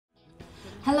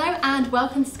Hello and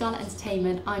welcome to Scarlet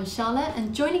Entertainment. I'm Charlotte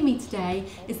and joining me today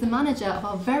is the manager of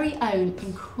our very own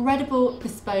incredible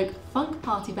bespoke funk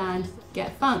party band,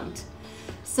 Get Funked.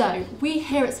 So we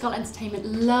here at Scarlet Entertainment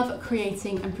love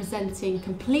creating and presenting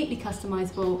completely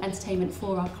customisable entertainment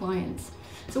for our clients.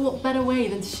 So what better way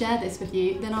than to share this with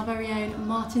you than our very own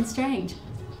Martyn Strange.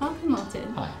 Welcome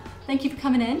Martyn. Hi. Thank you for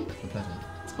coming in. It's a pleasure.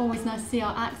 It's always nice to see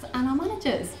our acts and our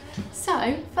managers.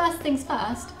 So first things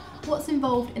first, what's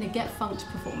involved in a Get Funked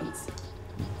performance?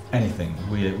 Anything.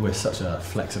 We're such a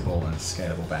flexible and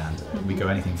scalable band. We go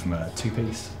anything from a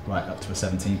 2-piece right up to a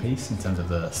 17-piece in terms of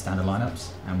the standard lineups,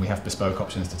 and we have bespoke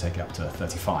options to take it up to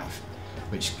 35,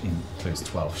 which includes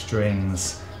 12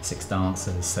 strings, 6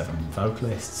 dancers, 7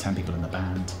 vocalists, 10 people in the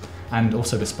band, and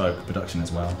also bespoke production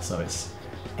as well. So it's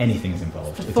anything's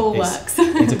involved. The full works.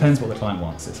 It depends what the client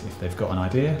wants. If they've got an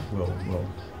idea, we'll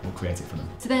create it for them.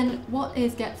 So then, what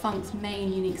is Get Funked's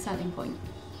main unique selling point?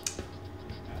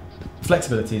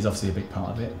 Flexibility is obviously a big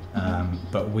part of it,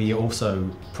 but we also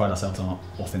pride ourselves on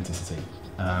authenticity.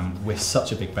 We're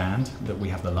such a big band that we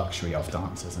have the luxury of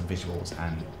dancers and visuals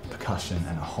and percussion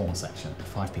and a horn section, a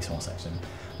 5-piece horn section.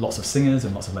 Lots of singers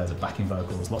and lots of layers of backing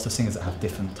vocals, lots of singers that have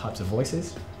different types of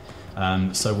voices.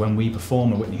 So when we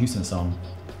perform a Whitney Houston song,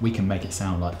 we can make it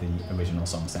sound like the original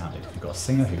song sounded. We've got a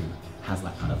singer who has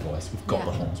that kind of voice, we've got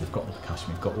the horns, we've got the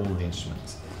percussion, we've got all the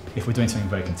instruments. If we're doing something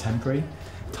very contemporary,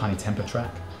 tiny tempo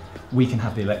track, we can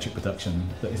have the electric production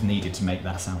that is needed to make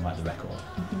that sound like the record.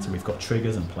 So we've got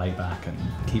triggers and playback and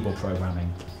keyboard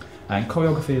programming and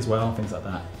choreography as well, things like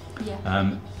that.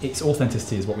 Yeah. It's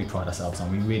authenticity is what we pride ourselves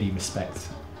on. We really respect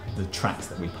the tracks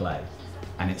that we play,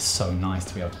 and it's so nice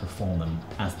to be able to perform them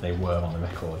as they were on the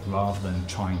record rather than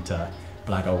trying to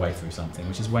blag our way through something,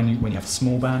 which is when you have a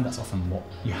small band, that's often what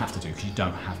you have to do because you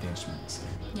don't have the instruments.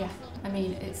 Yeah, I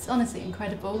mean, it's honestly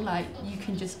incredible. Like, you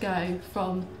can just go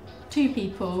from 2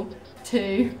 people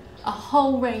to a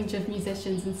whole range of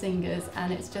musicians and singers,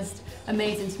 and it's just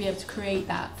amazing to be able to create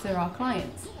that for our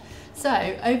clients. So,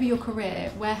 over your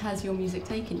career, where has your music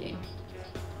taken you?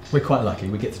 We're quite lucky,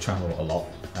 we get to travel a lot.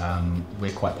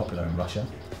 We're quite popular in Russia,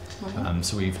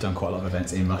 so we've done quite a lot of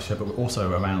events in Russia, but we're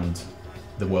also around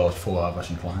the world for our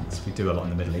Russian clients. We do a lot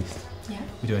in the Middle East. Yeah.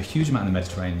 We do a huge amount in the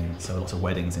Mediterranean, so lots of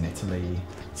weddings in Italy,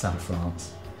 south of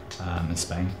France, and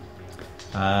Spain.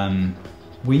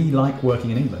 We like working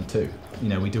in England too. You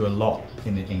know, we do a lot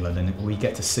in England, and we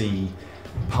get to see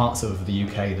parts of the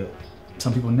UK that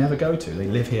some people never go to. They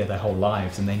live here their whole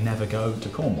lives and they never go to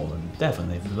Cornwall and Devon,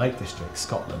 the Lake District,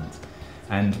 Scotland.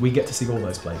 And we get to see all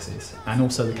those places, and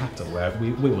also the capital, where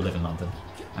we all live in London,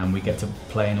 and we get to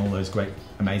play in all those great,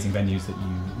 amazing venues that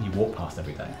you walk past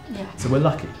every day. Yeah. So we're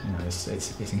lucky. You know,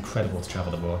 it's incredible to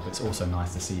travel abroad, but it's also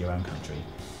nice to see your own country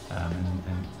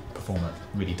and perform at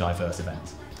really diverse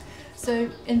events. So,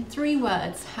 in 3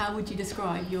 words, how would you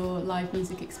describe your live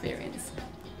music experience?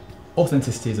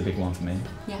 Authenticity is a big one for me.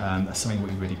 Yeah. That's something we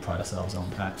really pride ourselves on.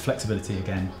 Flexibility,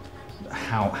 again,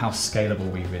 how scalable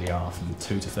we really are from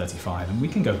 2 to 35, and we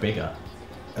can go bigger.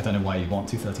 I don't know why you want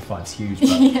to, 35 is huge,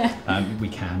 but yeah. We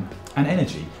can. And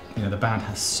energy, you know, the band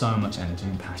has so much energy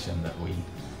and passion that we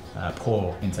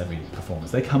pour into every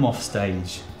performance. They come off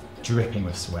stage dripping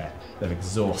with sweat, they're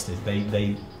exhausted,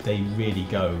 they really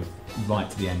go right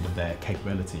to the end of their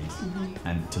capabilities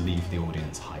and to leave the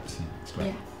audience hyped. You know, it's great.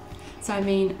 Yeah. So I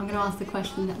mean, I'm going to ask the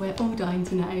question that we're all dying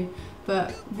to know,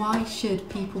 but why should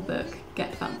people book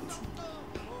Get Funked?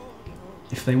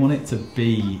 If they want it to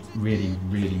be really,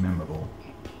 really memorable,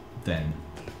 then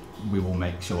we will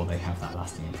make sure they have that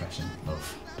lasting impression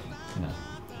of, you know,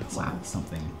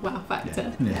 something. Wow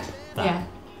factor. Yeah.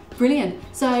 Brilliant.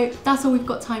 So that's all we've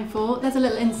got time for. There's a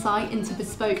little insight into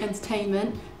bespoke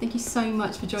entertainment. Thank you so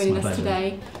much for joining us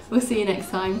today. We'll see you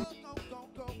next time.